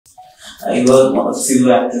You were one of the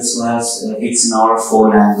few actors who has hits in all four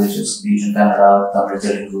languages, region Kannada, Tamil,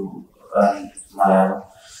 Telugu, and Malayalam.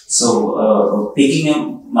 So, picking up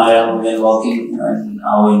Malayalam and working in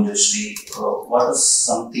our industry, what is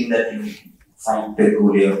something that you find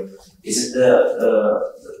peculiar? Is it the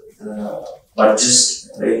budget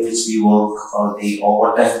in which we work or the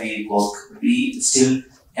overtime we work? We still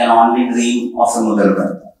can only dream of a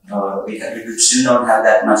Mughal. We still don't have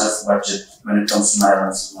that much of budget when it comes to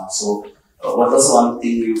Malayalam cinema. So, what was one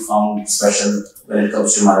thing you found special when it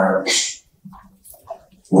comes to Malayalam?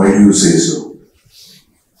 Why do you say so?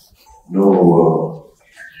 No,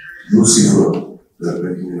 Lucifer, they are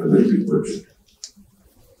making a very big budget.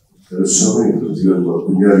 There are so many films, even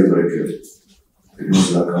Kunyari Vaikal. It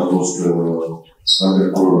was like almost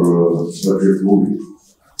 100 crore budget movie.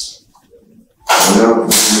 Malayalam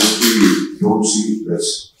industry don't see this.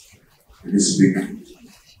 It is big.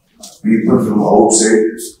 People from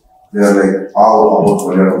outside, they are like all about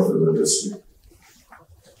Malayalam film industry.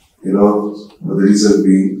 You know, the reason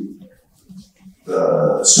being the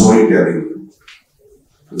storytelling,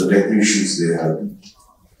 the technicians they have.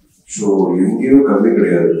 So, you give coming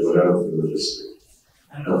here in Malayalam film industry.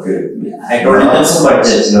 Okay. I don't know also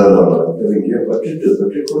budget. No. I'm telling you, budget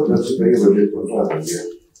that's a very budget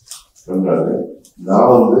பண்றாங்க.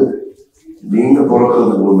 நான் நீங்க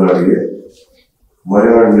பிறக்கிறதுக்கு முன்னாடியே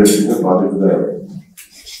மலையாள இண்டஸ்ட்ரியை பார்த்துட்டு தான் இருக்கேன்.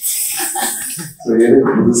 எனக்கு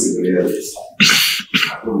புதுசு கிடையாது.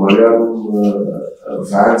 அப்புறம் மலையாளம்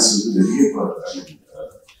ஃபேன்ஸ் நிறைய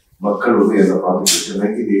மக்கள் என்னை பார்த்துட்டு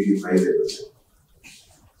 1985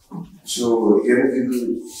 ஸோ எனக்கு இது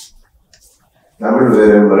தமிழ்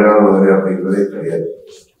வேற மலையாளம் வேற அப்படிங்கிறதே கிடையாது.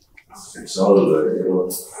 It's all,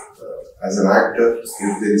 as an actor,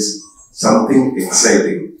 if there is something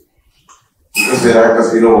exciting, because they're actors,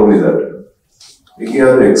 only that. If you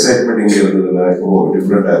have the excitement in here, like,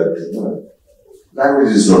 different actors.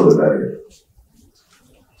 Language is not the barrier.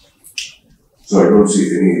 So I don't see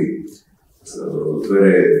any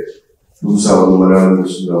very Malayalam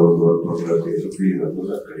feeling of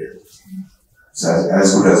that career. It's as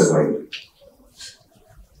good as mine.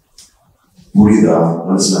 Purida,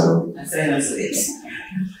 Mansalam.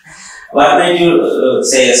 What made you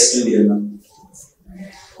say yes to Virunnu?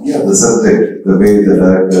 Yeah, the subject, the way the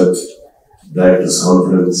director's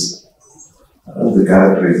confidence, and the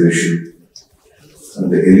characterization,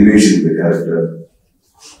 and the elevation of the character.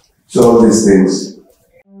 So all these things